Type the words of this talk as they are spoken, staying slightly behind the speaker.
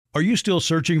Are you still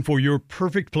searching for your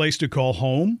perfect place to call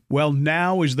home? Well,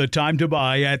 now is the time to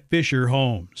buy at Fisher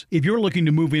Homes. If you're looking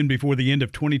to move in before the end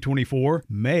of 2024,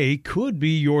 May could be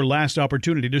your last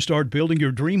opportunity to start building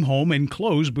your dream home and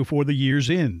close before the year's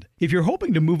end. If you're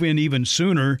hoping to move in even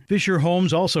sooner, Fisher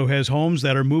Homes also has homes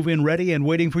that are move-in ready and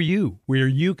waiting for you, where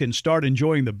you can start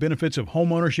enjoying the benefits of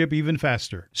homeownership even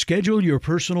faster. Schedule your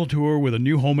personal tour with a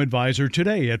new home advisor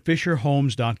today at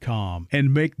FisherHomes.com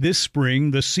and make this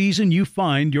spring the season you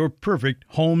find your perfect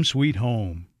home sweet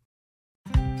home.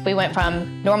 We went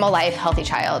from normal life, healthy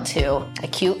child to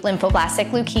acute lymphoblastic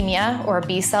leukemia, or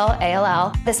B-cell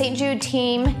ALL. The St. Jude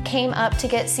team came up to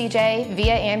get CJ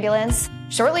via ambulance.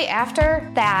 Shortly after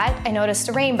that, I noticed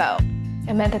a rainbow.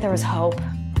 It meant that there was hope.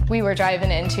 We were driving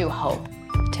into hope.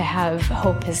 To have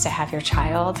hope is to have your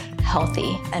child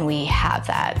healthy, and we have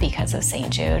that because of St.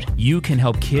 Jude. You can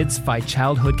help kids fight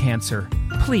childhood cancer.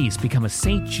 Please become a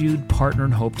St. Jude Partner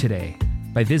in Hope today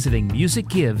by visiting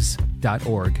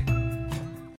musicgives.org.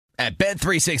 At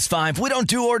Bet365, we don't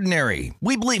do ordinary.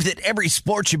 We believe that every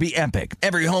sport should be epic.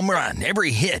 Every home run,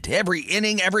 every hit, every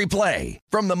inning, every play.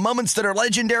 From the moments that are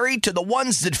legendary to the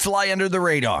ones that fly under the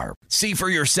radar. See for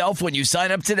yourself when you sign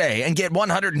up today and get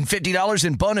 $150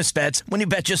 in bonus bets when you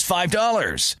bet just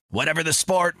 $5. Whatever the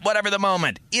sport, whatever the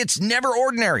moment, it's never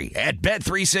ordinary at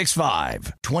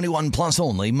Bet365. 21 plus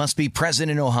only. Must be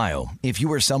present in Ohio. If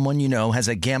you or someone you know has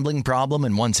a gambling problem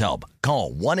and wants help,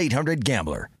 call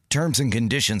 1-800-GAMBLER. Terms and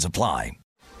conditions apply.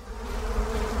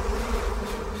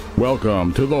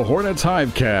 Welcome to the Hornets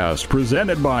Hivecast,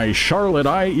 presented by Charlotte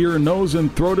Eye, Ear, Nose,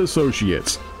 and Throat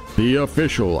Associates, the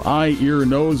official eye, ear,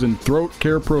 nose, and throat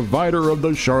care provider of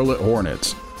the Charlotte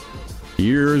Hornets.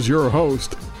 Here's your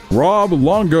host, Rob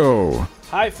Longo.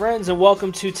 Hi, friends, and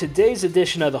welcome to today's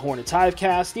edition of the Hornets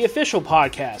Hivecast, the official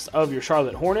podcast of your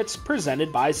Charlotte Hornets,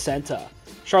 presented by Senta.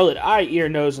 Charlotte Eye, Ear,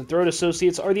 Nose, and Throat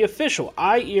Associates are the official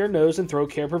eye, ear, nose, and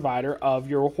throat care provider of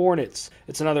your Hornets.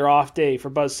 It's another off day for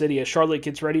Buzz City as Charlotte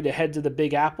gets ready to head to the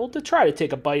Big Apple to try to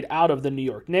take a bite out of the New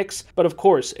York Knicks, but of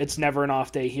course, it's never an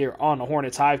off day here on the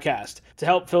Hornets Hivecast. To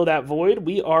help fill that void,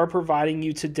 we are providing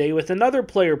you today with another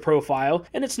player profile,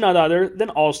 and it's none other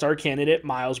than All-Star candidate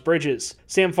Miles Bridges.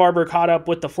 Sam Farber caught up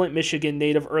with the Flint, Michigan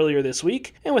native earlier this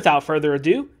week, and without further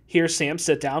ado, here's Sam's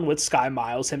sit down with Sky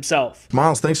Miles himself.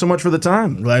 Miles, thanks so much for the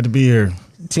time. Glad to be here.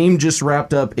 Team just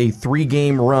wrapped up a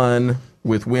 3-game run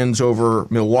with wins over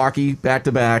Milwaukee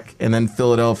back-to-back and then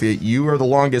Philadelphia. You are the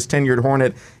longest tenured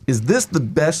Hornet. Is this the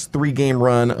best 3-game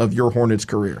run of your Hornets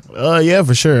career? Yeah,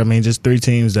 for sure. I mean, just 3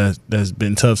 teams that's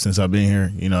been tough since I've been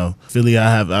here. You know, Philly,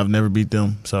 I've never beat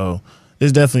them, so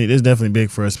it's definitely big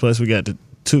for us. Plus, we got the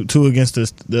two against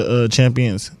the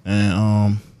champions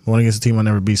and one against a team I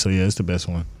never beat. So yeah, it's the best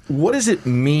one. What does it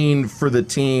mean for the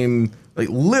team? Like,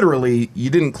 literally, you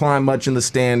didn't climb much in the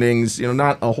standings. You know,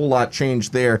 not a whole lot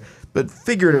changed there. But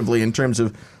figuratively, in terms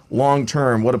of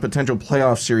long-term, what a potential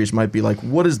playoff series might be like,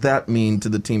 what does that mean to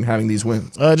the team having these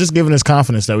wins? Just giving us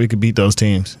confidence that we could beat those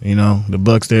teams. You know, the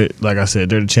Bucks, like I said,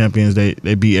 they're the champions. They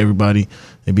beat everybody.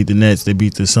 They beat the Nets. They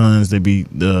beat the Suns. They beat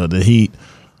the Heat.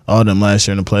 All of them last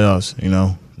year in the playoffs. You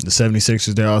know, the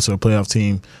 76ers, they're also a playoff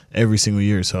team every single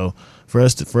year. So for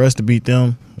us to beat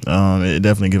them, it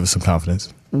definitely gives us some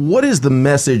confidence. What is the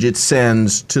message it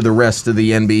sends to the rest of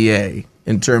the NBA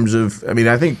in terms of, I mean,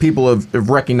 I think people have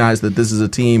recognized that this is a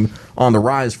team on the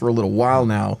rise for a little while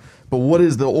now, but what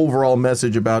is the overall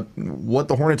message about what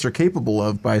the Hornets are capable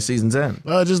of by season's end?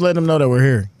 Just let them know that we're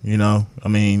here. You know, I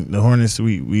mean, the Hornets,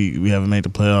 we haven't made the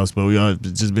playoffs, but we are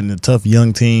just been a tough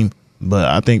young team. But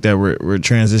I think that we're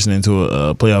transitioning to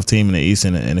a playoff team in the East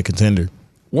and a contender.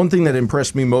 One thing that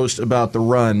impressed me most about the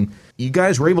run, you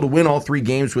guys were able to win all 3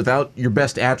 games without your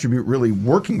best attribute really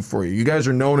working for you. You guys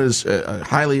are known as a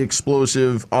highly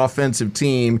explosive offensive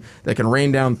team that can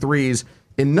rain down threes.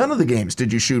 In none of the games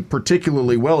did you shoot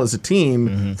particularly well as a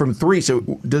team from 3. So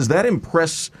does that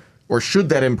impress, or should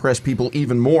that impress people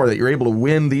even more, that you're able to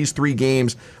win these 3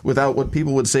 games without what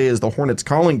people would say is the Hornets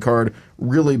calling card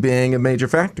really being a major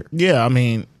factor? Yeah, I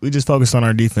mean, we just focused on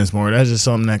our defense more. That's just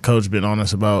something that Coach been on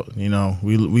us about. You know,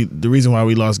 we the reason why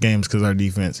we lost games because our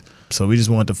defense. So we just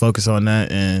wanted to focus on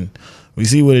that, and we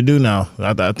see what it do now.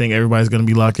 I think everybody's going to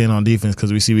be locked in on defense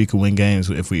because we see we can win games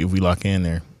if we lock in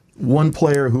there. One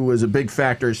player who was a big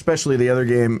factor, especially the other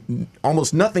game,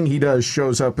 almost nothing he does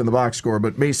shows up in the box score,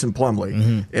 but Mason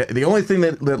Plumlee. The only thing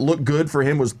that looked good for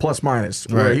him was plus-minus,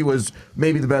 where right. He was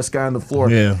maybe the best guy on the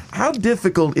floor. Yeah. How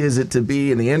difficult is it to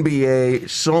be in the NBA?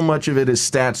 So much of it is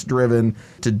stats-driven.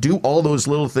 To do all those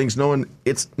little things, knowing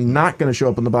it's not going to show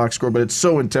up in the box score, but it's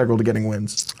so integral to getting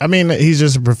wins. I mean, he's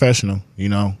just a professional, you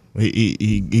know.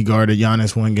 He guarded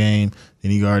Giannis one game,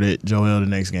 and he guarded Joel the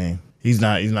next game. He's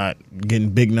not getting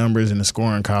big numbers in the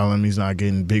scoring column. He's not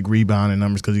getting big rebounding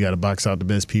numbers because he got to box out the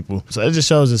best people. So it just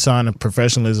shows a sign of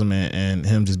professionalism and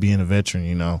him just being a veteran,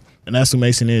 you know. And that's who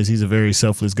Mason is. He's a very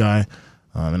selfless guy,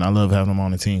 and I love having him on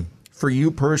the team. For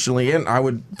you personally, and I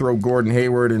would throw Gordon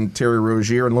Hayward and Terry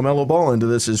Rozier and LaMelo Ball into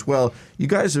this as well, you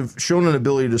guys have shown an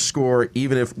ability to score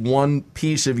even if one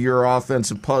piece of your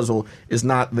offensive puzzle is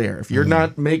not there. If you're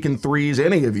not making threes,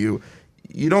 any of you,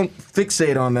 you don't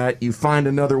fixate on that. You find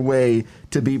another way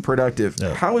to be productive.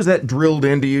 Yeah. How is that drilled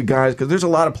into you guys? Because there's a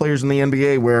lot of players in the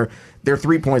NBA where they're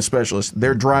three-point specialists,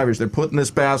 they're drivers, they're putting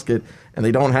this basket, and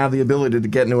they don't have the ability to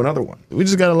get into another one. We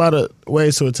just got a lot of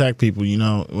ways to attack people. You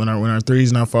know, when our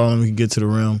three's not falling, we can get to the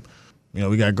rim. You know,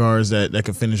 we got guards that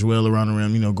can finish well around the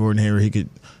rim. You know, Gordon Hayward, he could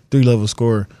three-level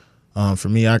score. For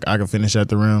me, I can finish at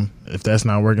the rim. If that's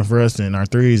not working for us, then our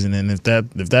threes, and then if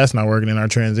that's not working, then our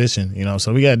transition. You know,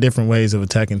 so we got different ways of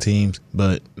attacking teams,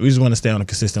 but we just want to stay on a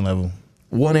consistent level.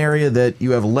 One area that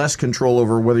you have less control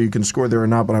over whether you can score there or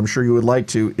not, but I'm sure you would like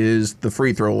to, is the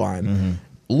free throw line. Mm-hmm.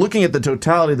 Looking at the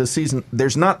totality of the season,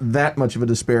 there's not that much of a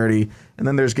disparity, and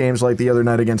then there's games like the other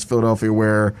night against Philadelphia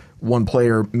where one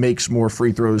player makes more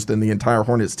free throws than the entire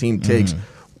Hornets team takes.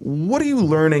 Mm-hmm. What are you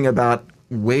learning about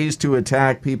ways to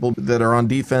attack people that are on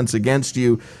defense against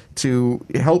you to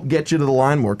help get you to the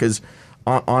line more? Because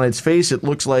on its face, it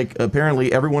looks like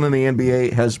apparently everyone in the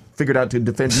NBA has figured out to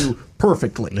defend you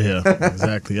perfectly. Yeah,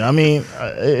 exactly. I mean,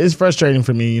 it's frustrating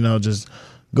for me, you know, just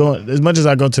going as much as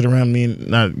I go to the rim,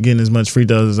 not getting as much free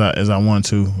throws as I want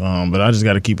to. But I just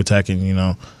got to keep attacking, you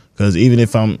know, because even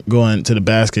if I'm going to the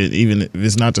basket, even if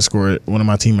it's not to score it, one of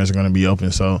my teammates are going to be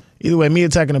open. So either way, me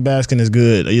attacking the basket is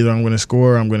good. Either I'm going to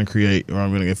score, I'm going to create, or I'm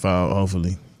going to get fouled,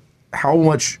 hopefully. How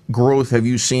much growth have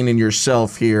you seen in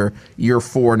yourself here, year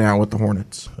 4 now with the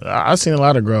Hornets? I've seen a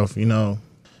lot of growth, you know.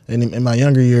 In my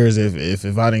younger years,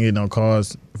 if I didn't get no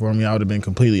calls for me, I would have been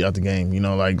completely out the game. You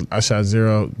know, like I shot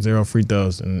zero free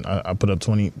throws, and I put up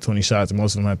 20 shots,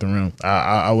 most of them at the rim.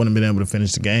 I wouldn't have been able to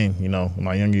finish the game, you know, in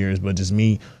my younger years. But just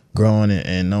me growing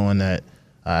and knowing that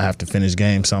I have to finish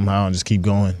games somehow and just keep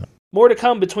going. More to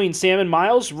come between Sam and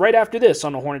Miles right after this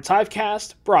on the Hornets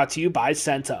Hivecast, brought to you by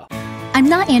Senta. I'm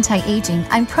not anti-aging.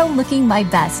 I'm pro-looking my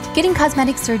best. Getting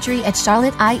cosmetic surgery at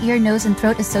Charlotte Eye, Ear, Nose, and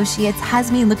Throat Associates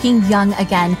has me looking young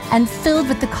again and filled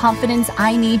with the confidence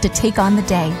I need to take on the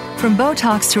day. From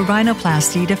Botox to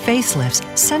rhinoplasty to facelifts,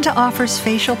 Senta offers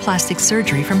facial plastic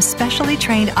surgery from specially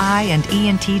trained eye and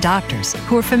ENT doctors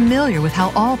who are familiar with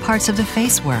how all parts of the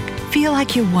face work. Feel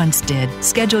like you once did.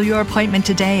 Schedule your appointment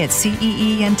today at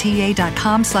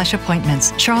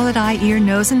ceenta.com/appointments. Charlotte Eye, Ear,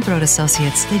 Nose, and Throat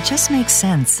Associates. They just make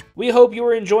sense. We hope you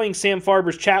are enjoying Sam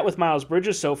Farber's chat with Miles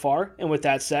Bridges so far. And with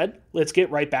that said, let's get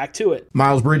right back to it.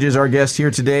 Miles Bridges, our guest here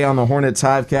today on the Hornets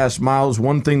Hivecast. Miles,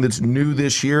 one thing that's new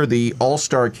this year, the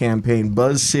All-Star campaign,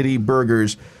 Buzz City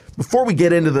Burgers. Before we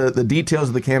get into the details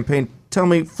of the campaign, tell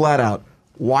me flat out,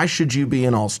 why should you be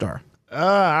an All-Star?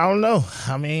 I don't know.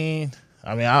 I mean,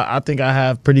 I think I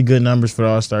have pretty good numbers for the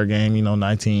All-Star game, you know,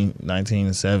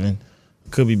 19-7.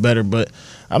 Could be better, but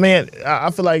I mean,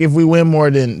 I feel like if we win more,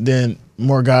 then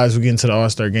more guys will get into the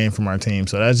All-Star game from our team.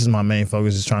 So that's just my main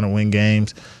focus, is trying to win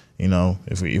games. You know,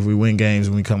 if we win games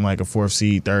and we come like a 4th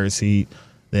seed, 3rd seed,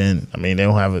 then, I mean, they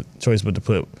don't have a choice but to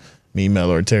put me,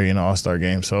 Melo, or Terry in the All-Star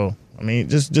game. So, I mean,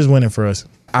 just winning for us.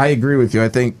 I agree with you. I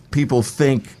think people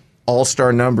think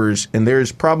All-Star numbers, and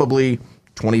there's probably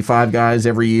 25 guys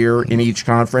every year in each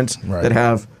conference that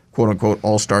have, quote-unquote,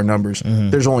 All-Star numbers. Mm-hmm.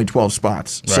 There's only 12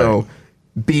 spots. Right. So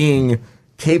being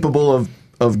capable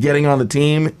of getting on the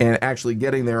team and actually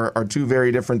getting there are two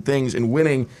very different things, and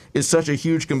winning is such a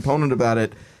huge component about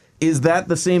it. Is that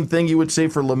the same thing you would say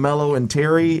for LaMelo and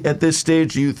Terry at this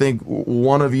stage? Do you think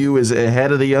one of you is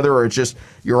ahead of the other, or it's just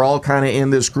you're all kind of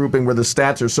in this grouping where the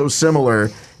stats are so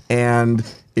similar, and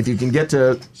if you can get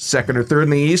to 2nd or 3rd in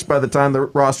the East by the time the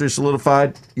roster is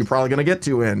solidified, you're probably going to get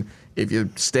 2 in. If you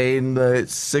stay in the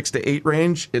 6 to 8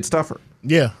 range, it's tougher.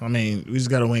 Yeah, I mean, we just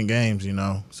got to win games, you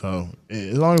know. So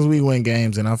as long as we win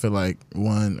games, then I feel like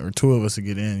 1 or 2 of us will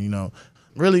get in, you know.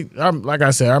 Really, like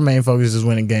I said, our main focus is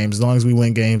winning games. As long as we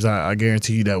win games, I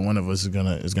guarantee you that one of us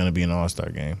is gonna be in an All-Star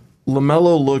game.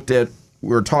 LaMelo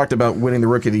talked about winning the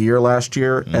Rookie of the Year last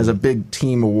year as a big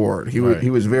team award. He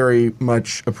was very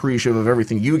much appreciative of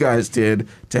everything you guys did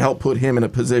to help put him in a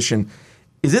position.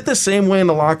 Is it the same way in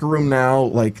the locker room now?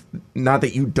 Like, not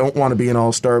that you don't want to be an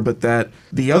All-Star, but that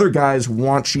the other guys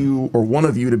want you or one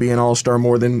of you to be an All-Star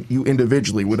more than you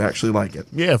individually would actually like it?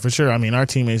 Yeah, for sure. I mean, our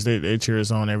teammates, they cheer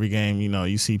us on every game. You know,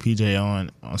 you see PJ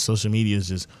on social media, is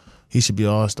just, he should be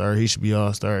All-Star, he should be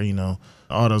All-Star, you know.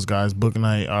 All those guys, Book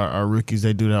Night, our rookies,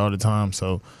 they do that all the time.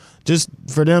 So just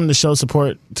for them to show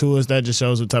support to us, that just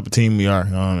shows what type of team we are.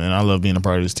 And I love being a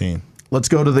part of this team. Let's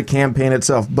go to the campaign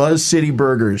itself. Buzz City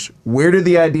Burgers. Where did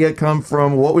the idea come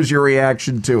from? What was your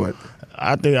reaction to it?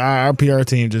 I think our PR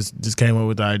team just came up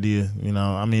with the idea.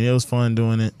 I mean, it was fun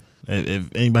doing it. If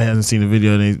anybody hasn't seen the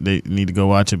video, they need to go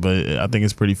watch it. But I think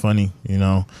it's pretty funny,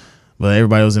 But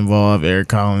everybody was involved: Eric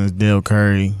Collins, Dale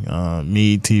Curry,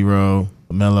 me, T-Row,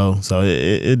 Melo. So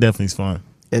it definitely is fun.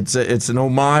 It's an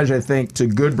homage, I think, to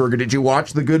Good Burger. Did you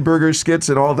watch the Good Burger skits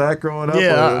and all that growing up?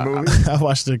 Yeah, I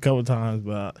watched it a couple times,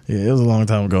 but it was a long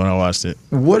time ago when I watched it.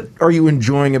 What are you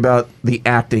enjoying about the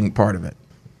acting part of it?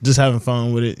 Just having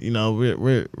fun with it,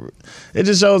 it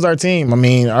just shows our team. I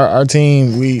mean, our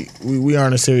team, we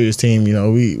aren't a serious team.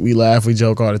 We laugh, we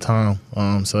joke all the time.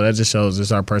 So that just shows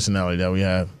just our personality that we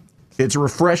have. It's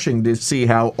refreshing to see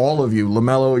how all of you,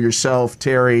 LaMelo, yourself,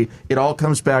 Terry, it all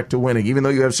comes back to winning. Even though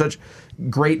you have such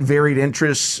great varied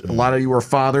interests, a lot of you are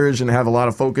fathers and have a lot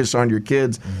of focus on your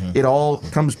kids, it all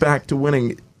comes back to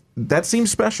winning. That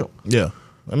seems special. Yeah.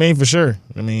 I mean, for sure.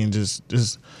 I mean,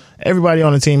 just everybody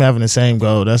on the team having the same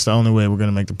goal. That's the only way we're going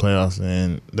to make the playoffs.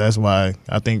 And that's why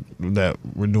I think that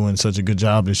we're doing such a good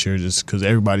job this year, just because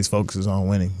everybody's focus is on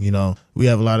winning. We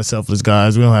have a lot of selfless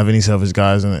guys. We don't have any selfish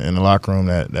guys in the locker room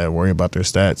that worry about their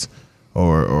stats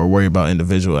or worry about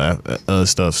individual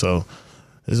stuff. So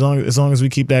as long as we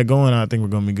keep that going, I think we're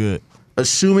going to be good.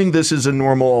 Assuming this is a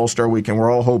normal All-Star weekend, we're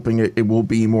all hoping it will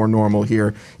be more normal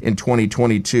here in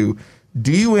 2022.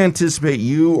 Do you anticipate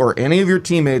you or any of your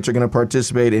teammates are going to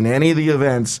participate in any of the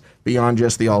events beyond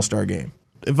just the All-Star game?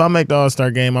 If I make the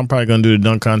All-Star game, I'm probably going to do the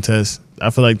dunk contest. I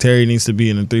feel like Terry needs to be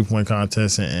in the three-point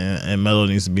contest and Melo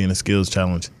needs to be in the skills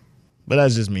challenge. But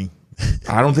that's just me.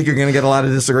 I don't think you're going to get a lot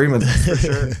of disagreement, for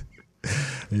sure.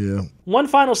 Yeah. One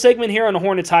final segment here on the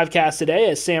Hornets Hivecast today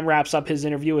as Sam wraps up his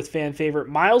interview with fan favorite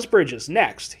Miles Bridges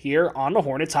next here on the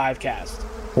Hornets Hivecast.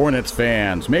 Hornets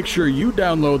fans, make sure you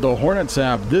download the Hornets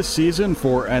app this season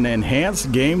for an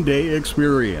enhanced game day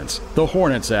experience. The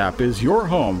Hornets app is your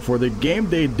home for the game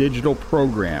day digital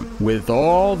program with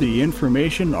all the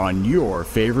information on your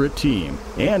favorite team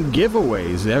and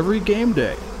giveaways every game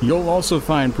day. You'll also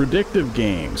find predictive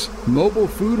games, mobile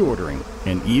food ordering,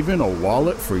 and even a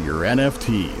wallet for your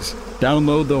NFTs.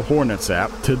 Download the Hornets app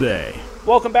today.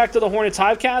 Welcome back to the Hornets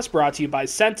Hivecast, brought to you by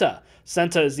Senta.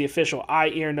 Senta is the official eye,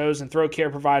 ear, nose, and throat care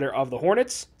provider of the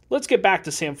Hornets. Let's get back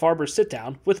to Sam Farber's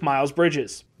sit-down with Miles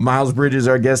Bridges. Miles Bridges,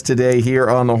 our guest today here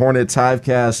on the Hornets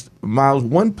Hivecast. Miles,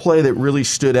 one play that really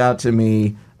stood out to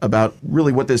me about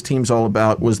really what this team's all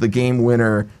about was the game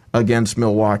winner against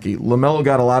Milwaukee. LaMelo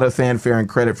got a lot of fanfare and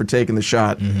credit for taking the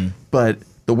shot, but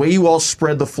the way you all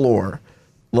spread the floor,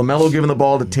 LaMelo giving the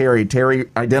ball to Terry, Terry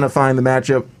identifying the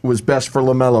matchup was best for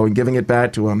LaMelo and giving it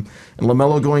back to him, and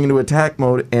LaMelo going into attack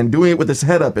mode and doing it with his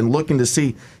head up and looking to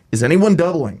see, is anyone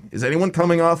doubling? Is anyone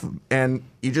coming off? And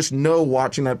you just know,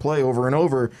 watching that play over and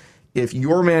over, if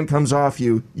your man comes off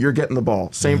you, you're getting the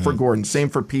ball. Same for Gordon, same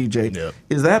for PJ. Yep.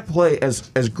 Is that play,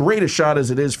 as great a shot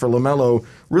as it is for LaMelo,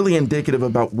 really indicative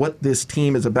about what this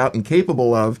team is about and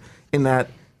capable of, in that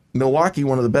Milwaukee,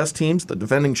 one of the best teams, the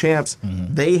defending champs,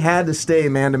 they had to stay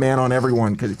man-to-man on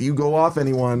everyone, because if you go off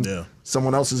anyone,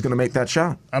 someone else is going to make that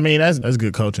shot. I mean, that's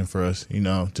good coaching for us,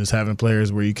 just having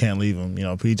players where you can't leave them.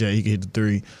 PJ, he can hit the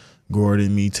three,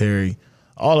 Gordon, me, Terry.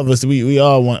 All of us, we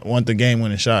all want the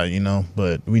game-winning shot,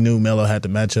 but we knew Melo had to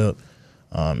match up,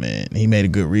 and he made a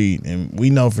good read. And we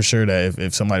know for sure that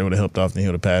if somebody would have helped off, then he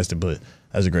would have passed it, but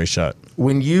that's a great shot.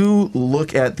 When you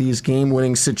look at these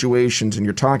game-winning situations and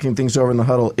you're talking things over in the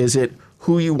huddle, is it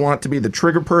who you want to be the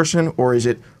trigger person, or is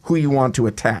it who you want to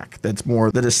attack that's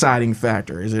more the deciding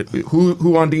factor? Is it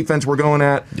who on defense we're going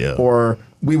at, or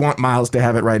we want Miles to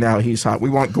have it right now, he's hot, we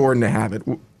want Gordon to have it?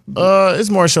 It's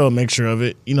more so a mixture of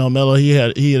it. Melo, he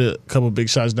had a couple big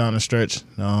shots down the stretch,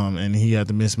 and he had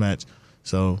the mismatch.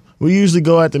 So we usually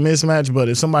go at the mismatch, but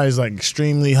if somebody's like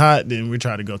extremely hot, then we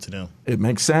try to go to them. It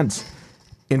makes sense.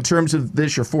 In terms of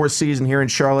this, your fourth season here in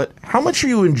Charlotte, how much are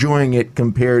you enjoying it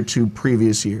compared to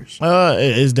previous years?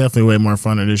 It's definitely way more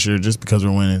fun this year just because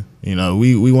we're winning.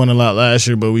 We won a lot last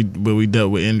year, but we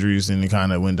dealt with injuries and it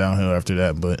kind of went downhill after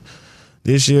that. But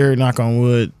this year, knock on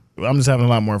wood, I'm just having a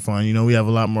lot more fun. We have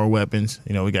a lot more weapons.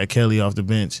 We got Kelly off the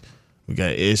bench. We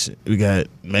got Ish. We got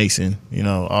Mason.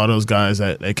 All those guys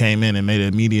that came in and made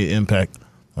an immediate impact.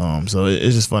 So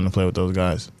it's just fun to play with those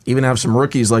guys. Even have some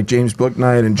rookies like James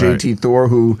Bouknight and JT Thor,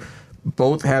 who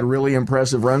both had really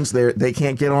impressive runs there. They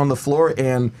can't get on the floor,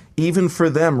 and even for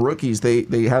them, rookies, they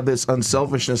have this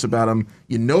unselfishness about them.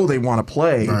 They want to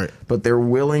play, but they're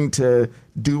willing to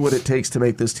do what it takes to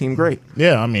make this team great.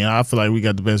 Yeah, I mean, I feel like we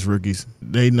got the best rookies.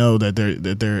 They know that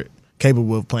they're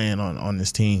capable of playing on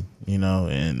this team, you know,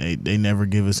 and they never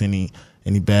give us any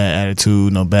bad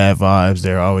attitude, no bad vibes.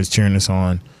 They're always cheering us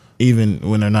on, even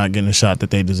when they're not getting a shot that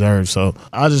they deserve. So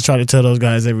I just try to tell those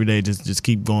guys every day, just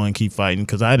keep going, keep fighting,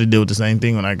 because I had to deal with the same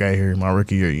thing when I got here my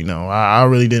rookie year. You know, I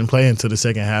really didn't play until the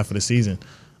second half of the season,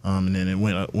 and then it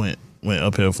went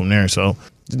uphill from there. So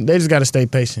they just got to stay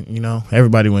patient. You know,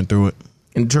 everybody went through it.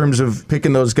 In terms of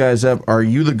picking those guys up, are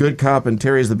you the good cop and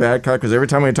Terry's the bad cop? Because every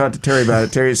time I talk to Terry about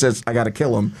it, Terry says, I got to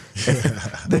kill him.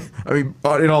 I mean,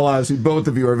 in all honesty, both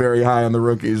of you are very high on the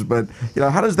rookies. But, you know,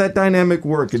 how does that dynamic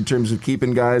work in terms of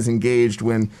keeping guys engaged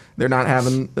when they're not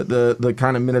having the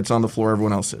kind of minutes on the floor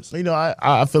everyone else is? You know,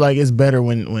 I feel like it's better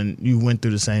when you went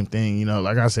through the same thing. You know,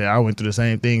 like I said, I went through the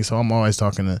same thing, so I'm always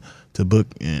talking to Book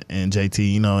and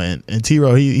JT, you know. And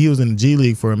T-Row, he was in the G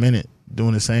League for a minute,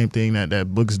 doing the same thing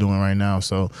that Book's doing right now.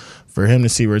 So for him to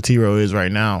see where T-Row is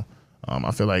right now,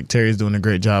 I feel like Terry's doing a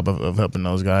great job of helping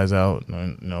those guys out.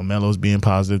 And, you know, Melo's being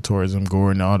positive towards them,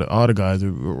 Gordon, all the guys,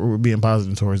 we're being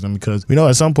positive towards them, because we know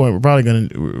at some point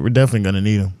we're definitely gonna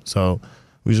need them. So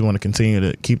we just want to continue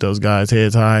to keep those guys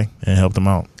heads high and help them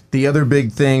out. The other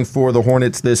big thing for the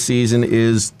Hornets this season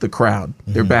is the crowd.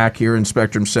 They're back here in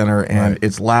Spectrum Center, and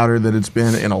it's louder than it's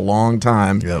been in a long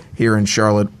time here in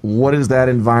Charlotte. What is that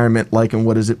environment like, and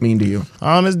what does it mean to you?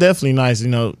 It's definitely nice, you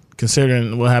know,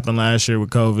 considering what happened last year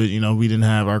with COVID. You know, we didn't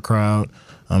have our crowd.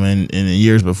 In the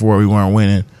years before, we weren't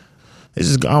winning. It's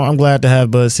just, I'm glad to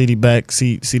have Buzz City back,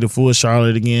 see the full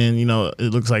Charlotte again. You know,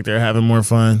 it looks like they're having more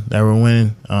fun, that we're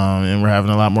winning, and we're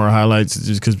having a lot more highlights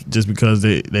just because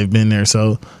they've been there.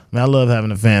 So, I love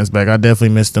having the fans back. I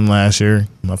definitely missed them last year.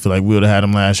 I feel like we would have had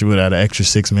them last year. We would have had an extra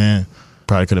 6 man.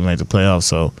 Probably could have made the playoffs.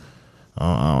 So,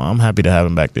 I'm happy to have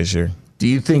them back this year. Do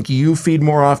you think you feed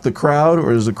more off the crowd,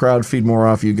 or does the crowd feed more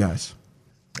off you guys?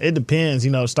 It depends.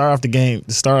 You know, start off the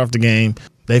game,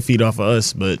 they feed off of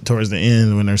us, but towards the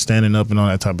end, when they're standing up and all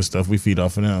that type of stuff, we feed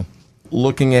off of them.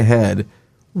 Looking ahead,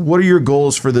 what are your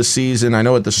goals for the season? I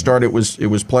know at the start it was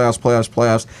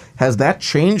playoffs. Has that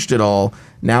changed at all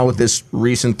now with this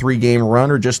recent 3-game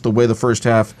run, or just the way the first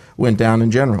half went down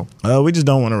in general? We just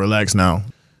don't want to relax now.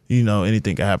 You know,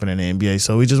 anything can happen in the NBA,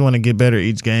 so we just want to get better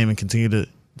each game and continue to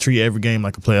treat every game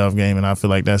like a playoff game, and I feel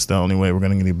like that's the only way we're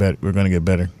going to get better. We're going to get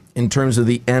better. In terms of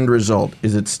the end result,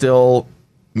 is it still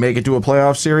make it to a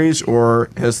playoff series, or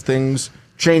has things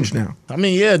changed now? I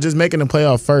mean, yeah, just making the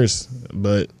playoff first,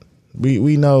 but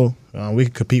we know we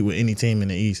can compete with any team in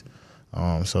the East.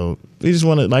 So we just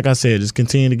want to, like I said, just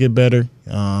continue to get better,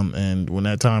 and when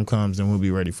that time comes, then we'll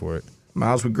be ready for it.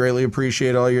 Miles, we greatly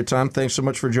appreciate all your time. Thanks so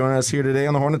much for joining us here today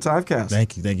on the Hornets Hivecast.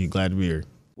 Thank you. Glad to be here.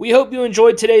 We hope you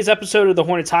enjoyed today's episode of the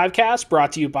Hornets Hivecast,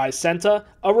 brought to you by Senta.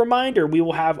 A reminder, we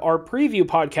will have our preview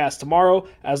podcast tomorrow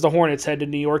as the Hornets head to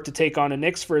New York to take on the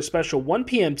Knicks for a special 1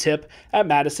 p.m. tip at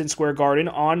Madison Square Garden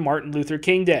on Martin Luther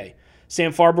King Day.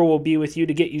 Sam Farber will be with you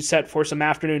to get you set for some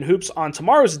afternoon hoops on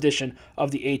tomorrow's edition of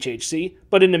the HHC.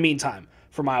 But in the meantime,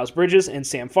 for Miles Bridges and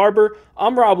Sam Farber,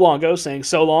 I'm Rob Longo saying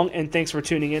so long and thanks for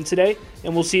tuning in today,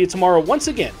 and we'll see you tomorrow once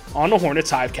again on the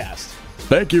Hornets Hivecast.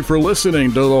 Thank you for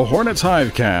listening to the Hornets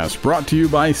Hivecast, brought to you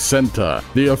by Senta,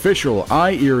 the official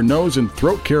eye, ear, nose, and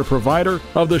throat care provider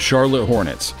of the Charlotte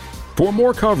Hornets. For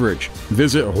more coverage,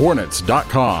 visit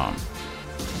hornets.com.